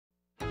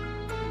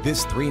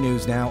This 3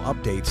 News Now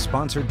update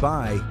sponsored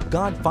by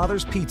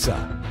Godfather's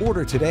Pizza.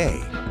 Order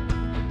today.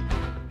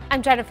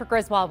 I'm Jennifer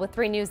Griswold with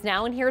 3 News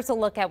Now, and here's a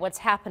look at what's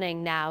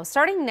happening now.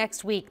 Starting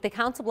next week, the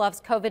Council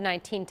Bluffs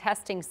COVID-19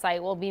 testing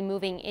site will be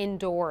moving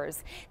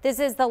indoors.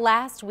 This is the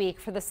last week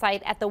for the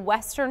site at the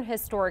Western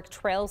Historic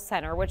Trails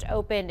Center, which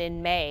opened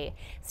in May.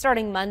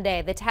 Starting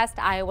Monday, the Test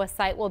Iowa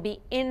site will be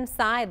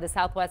inside the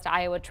Southwest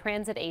Iowa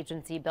Transit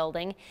Agency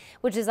building,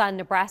 which is on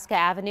Nebraska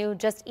Avenue,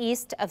 just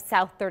east of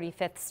South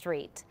 35th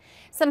Street.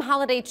 Some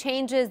holiday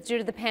changes due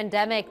to the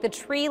pandemic. The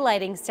tree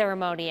lighting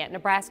ceremony at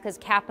Nebraska's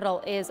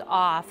Capitol is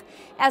off,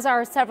 as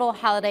are several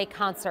holiday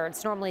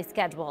concerts normally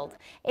scheduled.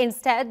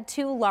 Instead,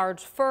 2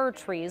 large fir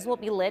trees will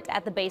be lit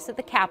at the base of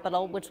the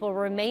Capitol, which will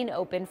remain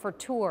open for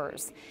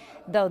tours,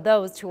 though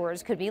those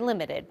tours could be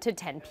limited to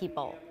 10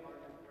 people.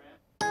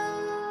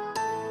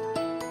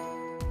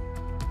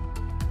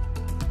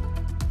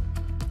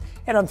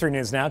 And on 3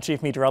 News Now,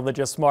 Chief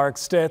Meteorologist Mark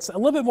Stitz. A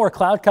little bit more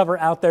cloud cover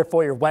out there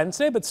for your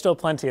Wednesday, but still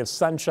plenty of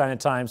sunshine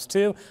at times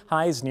too.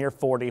 Highs near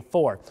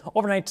 44.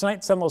 Overnight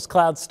tonight, some of those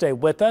clouds stay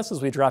with us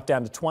as we drop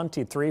down to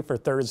 23 for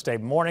Thursday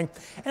morning.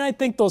 And I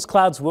think those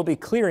clouds will be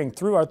clearing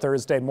through our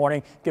Thursday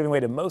morning, giving way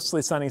to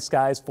mostly sunny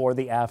skies for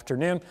the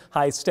afternoon.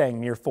 Highs staying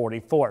near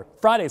 44.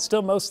 Friday,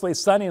 still mostly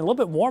sunny and a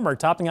little bit warmer,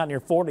 topping out near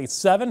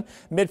 47.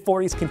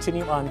 Mid-40s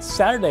continue on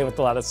Saturday with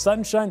a lot of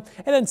sunshine.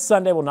 And then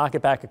Sunday, we'll knock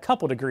it back a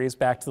couple degrees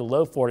back to the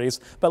low 40s.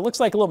 But it looks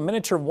like a little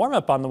miniature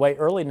warm-up on the way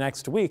early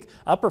next week.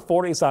 Upper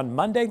 40s on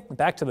Monday,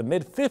 back to the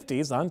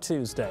mid-50s on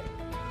Tuesday.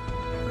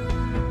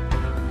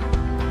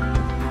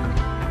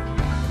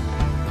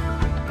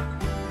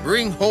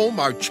 Bring home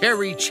our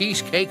cherry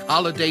cheesecake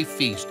holiday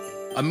feast.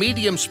 A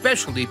medium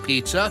specialty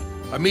pizza,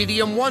 a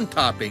medium 1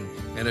 topping,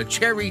 and a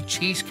cherry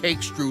cheesecake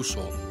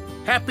streusel.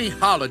 Happy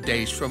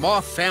holidays from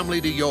our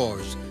family to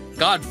yours.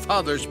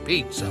 Godfather's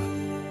Pizza.